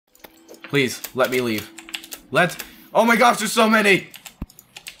Please, let me leave. Oh my gosh, there's so many!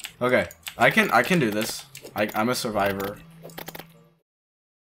 Okay, I can do this. I'm a survivor.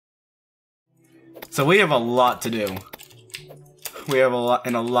 So we have a lot to do. We have a lot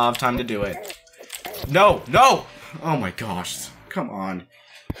and a lot of time to do it. No! No! Oh my gosh. Come on.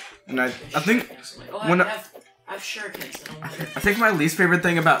 And I think when I think my least favorite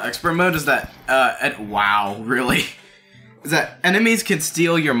thing about expert mode is that wow, really, is that enemies can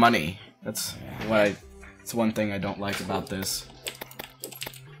steal your money. That's one thing I don't like about this.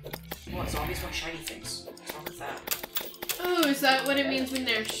 What, zombies want shiny things? What's wrong with that? Oh, is that what it means when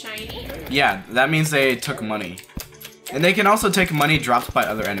they're shiny? Yeah, that means they took money. And they can also take money dropped by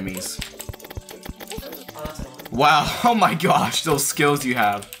other enemies. Oh, that's annoying. Wow, oh my gosh, those skills you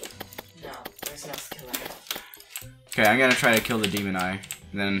have. No, there's no skill in it. Okay, I'm gonna try to kill the demon eye,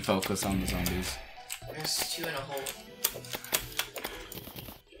 and then focus on the zombies. There's 2 in a hole.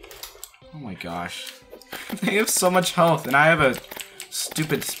 Oh my gosh. They have so much health, and I have a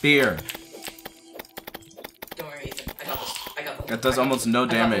stupid spear. Don't worry, Ethan. I got this. I got the hole. That does almost no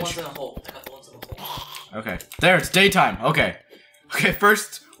damage. I got the ones in the hole. Okay. There, it's daytime. Okay. Okay,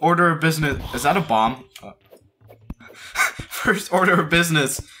 first order of business. Is that a bomb? First order of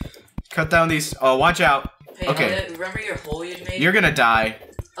business. Cut down these. Oh, watch out. Hey, okay. Elliot, remember your hole you made? You're gonna die.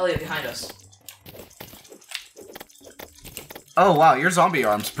 Elliot, behind us. Oh, wow, your zombie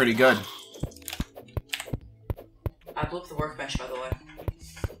arm's pretty good. I blew up the workbench, by the way.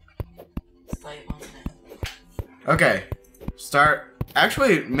 Okay. Start.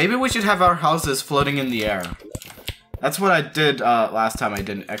 Actually, maybe we should have our houses floating in the air. That's what I did last time I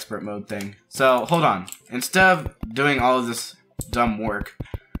did an expert mode thing. So, hold on. Instead of doing all of this dumb work,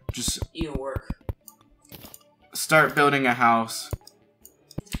 just work. Start building a house.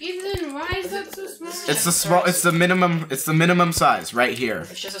 Ethan, why is that so small? It's the minimum size right here.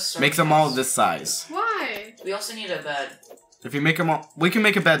 Make them all this size. Why? We also need a bed. If you make them all, we can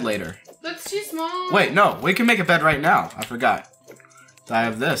make a bed later. That's too small. Wait, no, we can make a bed right now. I forgot. I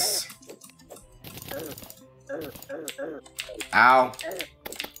have this. Ow.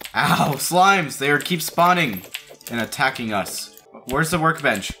 Ow, slimes! They keep spawning and attacking us. Where's the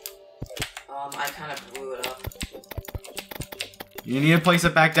workbench? I kind of blew it up. You need to place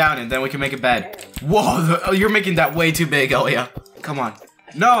it back down and then we can make a bed. Whoa, you're making that way too big, Elia. Come on.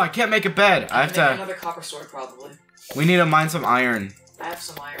 No, I can't make a bed. I have to... make another copper sword, probably. We need to mine some iron. I have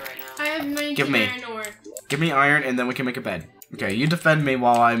some iron right now. I have 19 iron ore. Give me iron and then we can make a bed. Okay, you defend me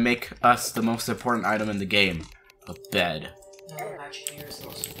while I make us the most important item in the game. A bed. No, actually, here's the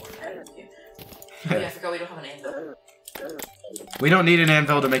most important item in the game. Oh yeah, I forgot we don't have an anvil. We don't need an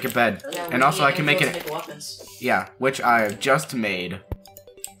anvil to make a bed. Yeah, and also I can make it... make weapons. Yeah, which I have just made.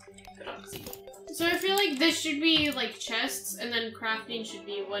 So I feel like this should be like chests, and then crafting should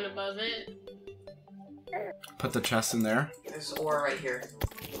be one above it. Put the chest in there. There's ore right here.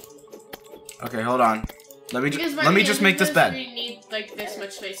 Okay, hold on. Let me just make this bed. We need like this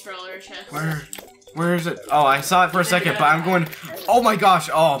much space for all our chests. Where is it? Oh, I saw it for a second, but I'm going... Oh my gosh,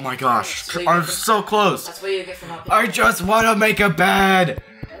 oh my gosh. I'm so close. That's what you get for not I just want to make a bed.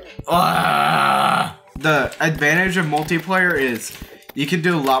 The advantage of multiplayer is you can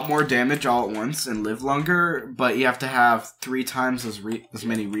do a lot more damage all at once and live longer, but you have to have 3 times as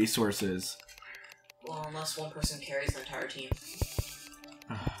many resources. Well, unless one person carries the entire team.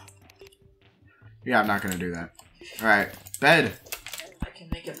 Yeah, I'm not gonna do that. Alright, bed. I can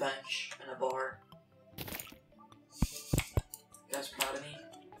make a bench and a bar. You guys proud of me?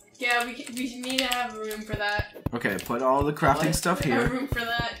 Yeah, we need to have room for that. Okay, put all the crafting stuff here. A room for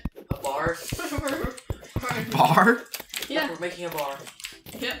that. A bar? Bar? Yeah. We're making a bar.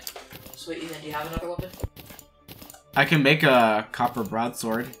 Yep. Sweet, Ethan, do you have another weapon? I can make a copper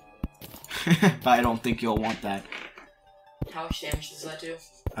broadsword. But I don't think you'll want that. How much damage does that do?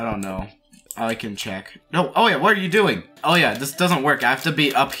 I don't know. I can check. No, oh yeah, what are you doing? Oh yeah, this doesn't work. I have to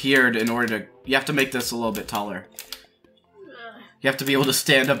be up here in order to... You have to make this a little bit taller. You have to be able to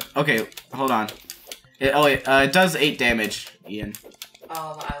stand up. Okay, hold on. It does 8 damage, Ian.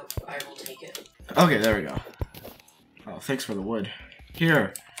 I will take it. Okay, there we go. Oh, thanks for the wood.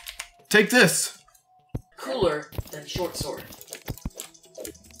 Here. Take this! Cooler than short sword.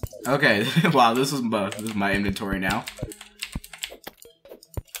 Okay, wow, this is my inventory now.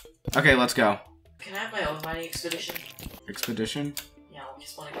 Okay, let's go. Can I have my own mining expedition? Expedition? Yeah, I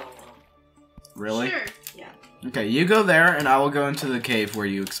just want to go alone. Really? Sure. Yeah. Okay, you go there, and I will go into the cave where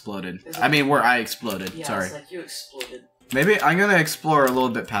you exploded. I mean, where I exploded. Yeah, Sorry. it's like you exploded. Maybe I'm gonna explore a little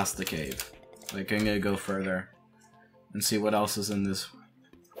bit past the cave. Like, I'm gonna go further and see what else is in this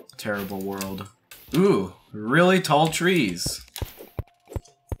terrible world. Ooh, really tall trees.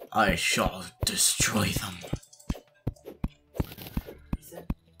 I shall destroy them. Ethan,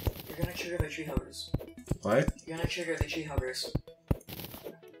 you're gonna trigger the tree huggers. What? You're gonna trigger the tree huggers.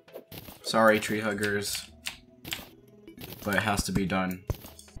 Sorry, tree huggers. But it has to be done.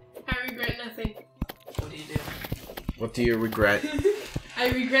 I regret nothing. What do you do? What do you regret? I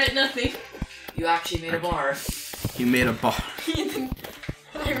regret nothing. You actually made a bar. You made a bar.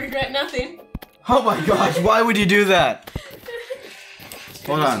 I regret nothing. Oh my gosh, why would you do that?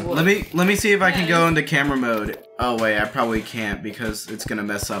 Hold on, let me see if I can go into camera mode. Oh wait, I probably can't because it's gonna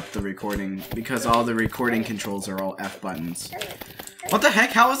mess up the recording because all the recording controls are all F buttons. What the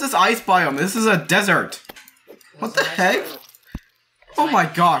heck? How is this ice biome? This is a desert. What the heck? Oh my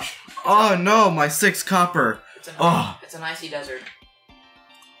gosh. Oh no, my 6 copper. It's an icy desert.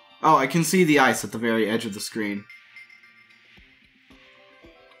 Oh, I can see the ice at the very edge of the screen.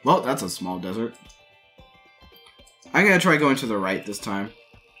 Well, that's a small desert. I'm gonna try going to the right this time.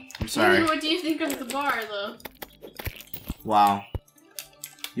 I'm sorry. What do you think of the bar, though? Wow.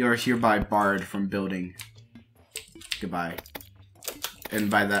 You're hereby barred from building. Goodbye.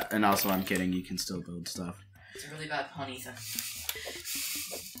 And by that, and also I'm kidding, you can still build stuff. It's a really bad pun, Ethan.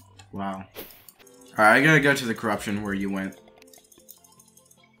 Wow. Alright, I gotta go to the corruption where you went.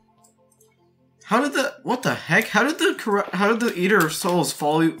 What the heck? How did the Eater of Souls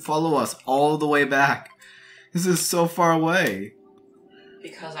follow us all the way back? This is so far away.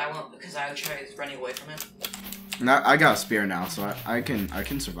 Because I tried running away from him. Now, I got a spear now, so I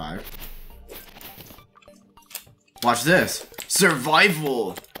can survive. Watch this.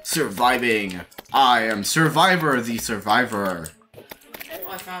 Survival! Surviving! I am Survivor the Survivor. Oh,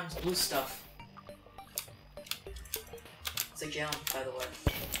 I found blue stuff. It's a gem, by the way.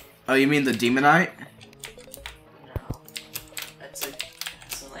 Oh, you mean the Demonite? No. It's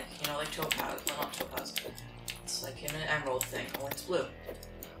like, you know, like topaz. Well, not topaz. It's like an emerald thing, only it's blue.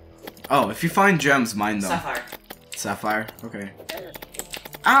 Oh, if you find gems, mine them. Sapphire. Sapphire? Okay.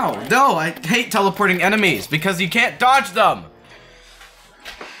 Ow! No! I hate teleporting enemies because you can't dodge them!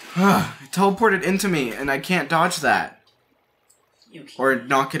 It teleported into me and I can't dodge that. You can't. Or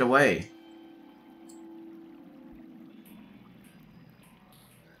knock it away.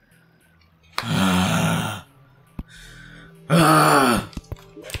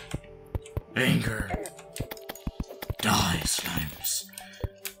 Anger. Die, slimes.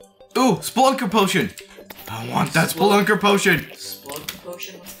 Ooh, Spelunker Potion! I want that Spelunker Potion! Spelunker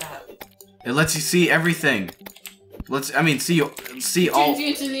Potion? What's that? It lets you see everything. See all. Turns you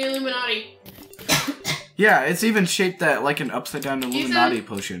into the Illuminati. Yeah, it's even shaped that like an upside down Illuminati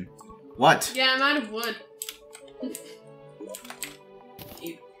potion. What? Yeah, I'm out of wood.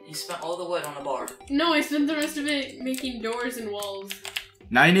 You spent all the wood on a bar. No, I spent the rest of it making doors and walls.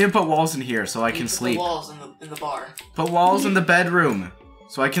 Now you need to put walls in here so I can sleep. Put walls in the bar. Put walls in the bedroom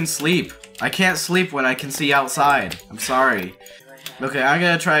so I can sleep. I can't sleep when I can see outside. I'm sorry. Okay, I'm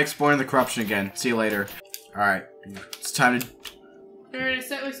gonna try exploring the corruption again. See you later. Alright, it's time to... Alright, I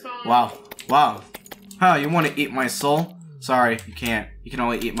set my spawn. Wow. Wow. Huh, you want to eat my soul? Sorry, you can't. You can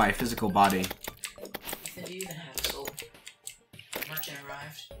only eat my physical body. Ethan, do you even have a soul? Merchant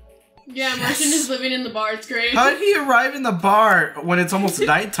arrived. Yeah, Merchant is living in the bar. It's great. How did he arrive in the bar when it's almost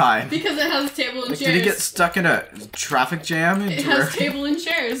nighttime? Because it has a table and Like, chairs. did he get stuck in a traffic jam? It has table and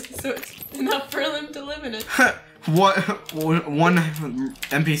chairs, so it's enough for him to live in it. What? One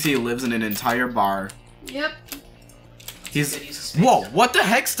NPC lives in an entire bar. Yep. He's... Whoa, what the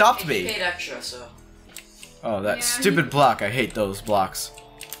heck stopped He me? paid extra, so... Oh, that Yeah, stupid block. I hate those blocks.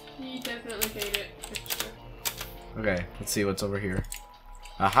 He definitely paid it extra. Okay, let's see what's over here.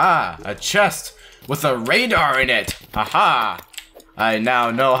 Aha! A chest with a radar in it! Aha! I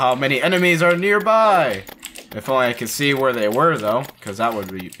now know how many enemies are nearby! If only I could see where they were, though, because that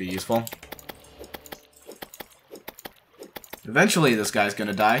would be useful. Eventually, this guy's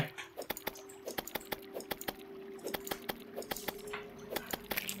gonna die.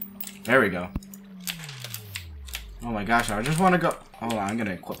 There we go. Oh my gosh, I just want to go... Hold on, I'm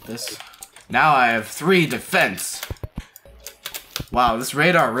gonna equip this. Now I have 3 defense. Wow, this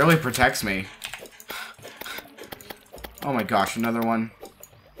radar really protects me. Oh my gosh, another one.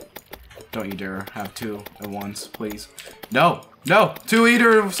 Don't you dare have 2 at once, please. No! No! 2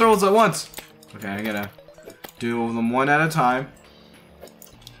 Eater of Souls at once! Okay, I'm gonna do them one at a time.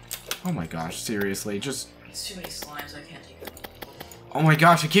 Oh my gosh, seriously, just... It's too many slimes, I can't take it. Oh my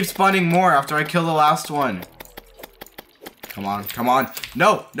gosh, it keeps spawning more after I kill the last one. Come on, come on.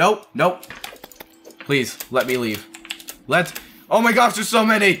 No, no, no. Please, let me leave. Oh my gosh, there's so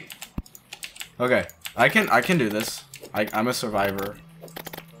many! Okay, I can do this. I'm a survivor.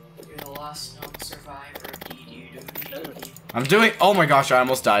 You're the last known survivor. I'm doing. Oh my gosh, I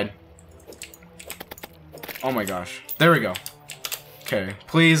almost died. Oh my gosh. There we go. Okay,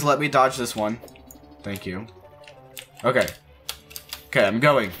 please let me dodge this one. Thank you. Okay. Okay, I'm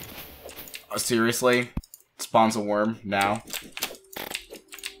going. Seriously? Spawns a worm now.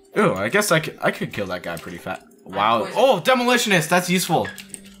 Ooh, I guess I could kill that guy pretty fast. Wow. Oh, demolitionist. That's useful.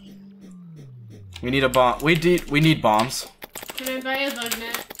 We need a bomb. We need bombs. Can I buy a bug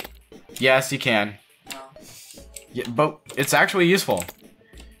net? Yes, you can. No. Yeah, but it's actually useful.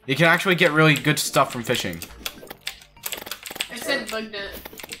 You can actually get really good stuff from fishing. I said bug net,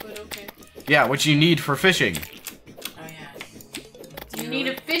 but okay. Yeah, which you need for fishing. Oh yeah. You need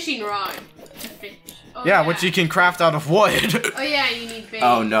a fishing rod to fish. Oh, Yeah, which you can craft out of wood. Oh yeah, you need bait.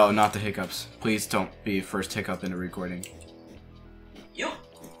 Oh no, not the hiccups. Please don't be first hiccup in a recording. Yup.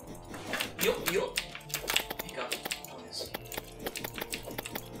 Yup. Yup. Hiccup. Noise.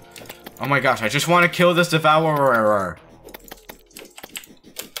 Oh my gosh, I just want to kill this devourer.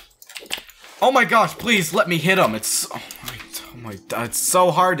 Oh my gosh, please let me hit him. It's oh my god, it's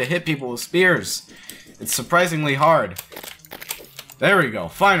so hard to hit people with spears. It's surprisingly hard. There we go,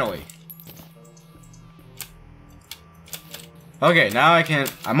 finally. Okay, now I can.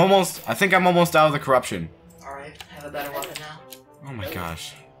 I think I'm almost out of the corruption. Alright, have a better weapon now. Oh my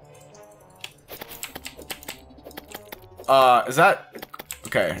gosh. Is that...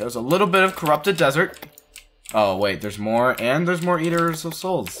 Okay, there's a little bit of corrupted desert. Oh, wait, there's more, and there's more eaters of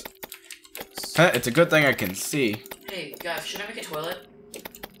souls. It's a good thing I can see. Hey, guys, should I make a toilet?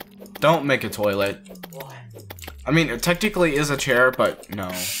 Don't make a toilet. Why? I mean, it technically is a chair, but no.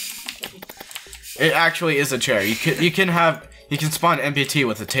 It actually is a chair. You can spawn MPT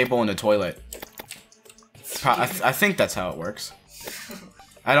with a table and a toilet. I think that's how it works.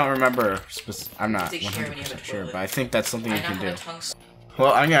 I don't remember. I'm not 100% sure, but I think that's something you can do.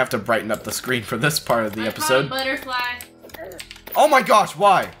 Well, I'm gonna have to brighten up the screen for this part of the episode. Butterfly. Oh my gosh,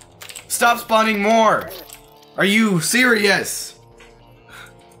 why? Stop spawning more! Are you serious?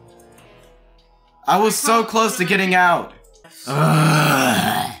 I was so close to getting out.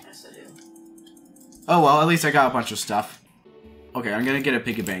 Oh well, at least I got a bunch of stuff. Okay, I'm gonna get a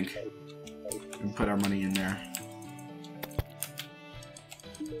piggy bank and put our money in there.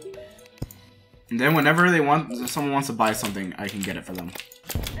 And then whenever someone wants to buy something, I can get it for them.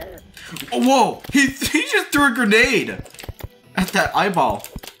 Oh, whoa! He just threw a grenade at that eyeball.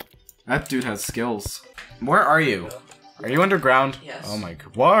 That dude has skills. Where are you? Are you underground? Yes. Oh my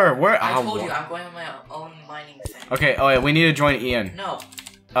god. Where? I told you, I'm going on my own mining thing. Okay, oh yeah, we need to join Ian. No.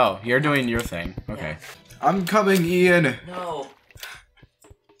 Oh, you're doing your thing. Okay. Yeah. I'm coming, Ian. No.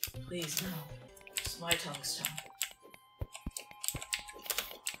 Please, no. It's my tungstone.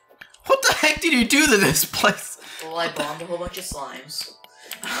 What the heck did you do to this place? Well, I bombed a whole bunch of slimes.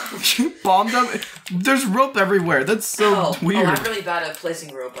 You bombed them? There's rope everywhere. That's so weird. Oh, I'm really bad at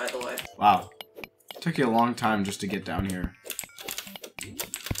placing rope, by the way. Wow. Took you a long time just to get down here.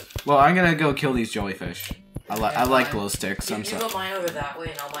 Well, I'm gonna go kill these jellyfish. I like glow sticks. I'm sorry. You go mine over that way,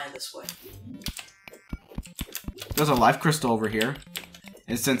 and I'll mine this way. There's a life crystal over here.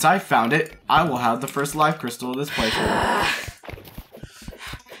 And since I found it, I will have the first life crystal of this playthrough.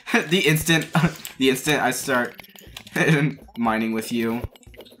 the instant I start mining with you.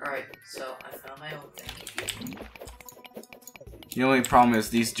 Alright, so I found my own thing. The only problem is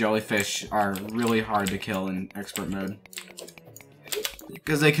these jellyfish are really hard to kill in expert mode.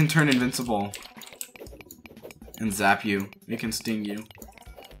 Because they can turn invincible. And zap you. They can sting you.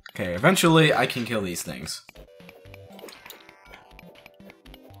 Okay, eventually I can kill these things.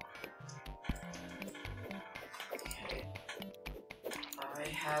 Okay. I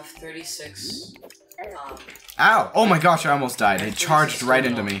have 36. Ow! Oh my gosh, I almost died. It charged right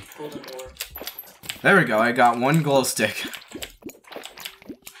into me. There we go, I got one glow stick.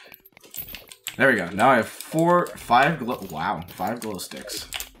 There we go. Now I have 5 glow sticks.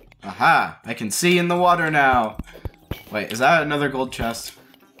 Aha! I can see in the water now. Wait, is that another gold chest?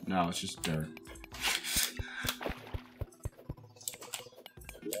 No, it's just dirt.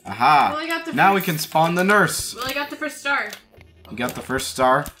 Aha! Well, now we can spawn the nurse. Well, I got the first star. You got the first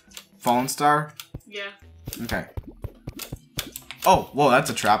star? Fallen star? Yeah. Okay. Oh, whoa,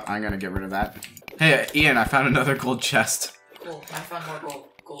 that's a trap. I'm gonna get rid of that. Hey, Ian, I found another gold chest. Cool. I found more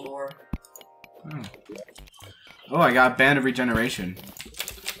gold ore. Oh. Oh, I got a band of regeneration.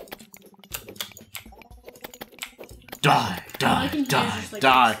 Die, die, die,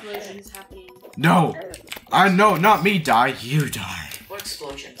 die. No! No, not me die, you die. What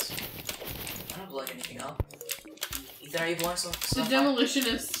explosions? I don't blow anything up. Either you blowing some The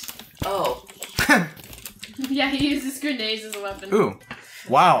demolitionist. Oh. Yeah, he uses grenades as a weapon. Ooh.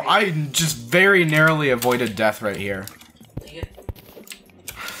 Wow, I just very narrowly avoided death right here.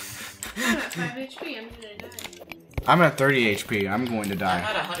 I'm at 5 HP. I'm gonna die. I'm at 30 HP. I'm going to I'm die.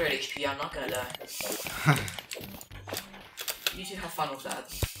 at 100 HP. I'm not gonna die. You two have fun with that.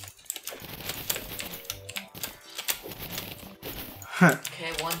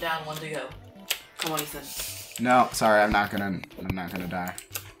 Okay, one down, one to go. Come on, Ethan. No, sorry, I'm not gonna die.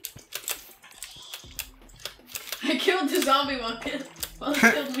 I killed the zombie one. Well, it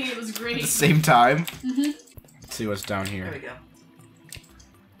killed me. It was great. At the same time? Mhm. Let's see what's down There we here.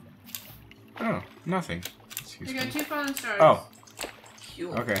 go. Oh, nothing. Excuse I me. got 2 fallen stars. Oh,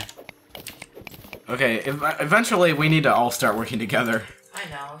 Cool. okay. Okay, eventually we need to all start working together. I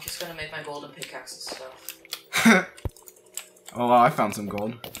know, I'm just gonna make my golden pickaxe and stuff. Oh, well, I found some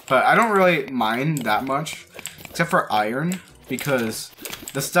gold. But I don't really mind that much. Except for iron. Because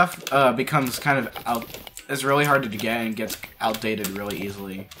the stuff becomes kind of it's really hard to get and gets outdated really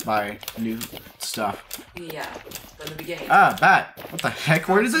easily by new stuff. Yeah, but in the beginning. Ah, bat. What the heck?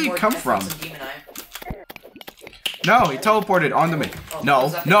 Where does it come from? No, he teleported onto me. Oh, No, what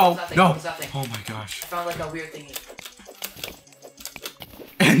was that thing? no, What was that thing? no. What was that thing? Oh my gosh. I found like a weird thingy.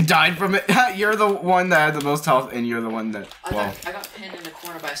 And died from it. You're the one that had the most health, and you're the one that. Well. I got pinned in the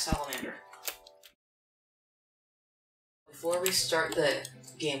corner by a salamander. Before we start the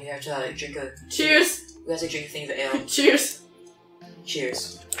game, we have to drink a. Cheers! We have to drink a thing of ale. Cheers!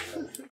 Cheers.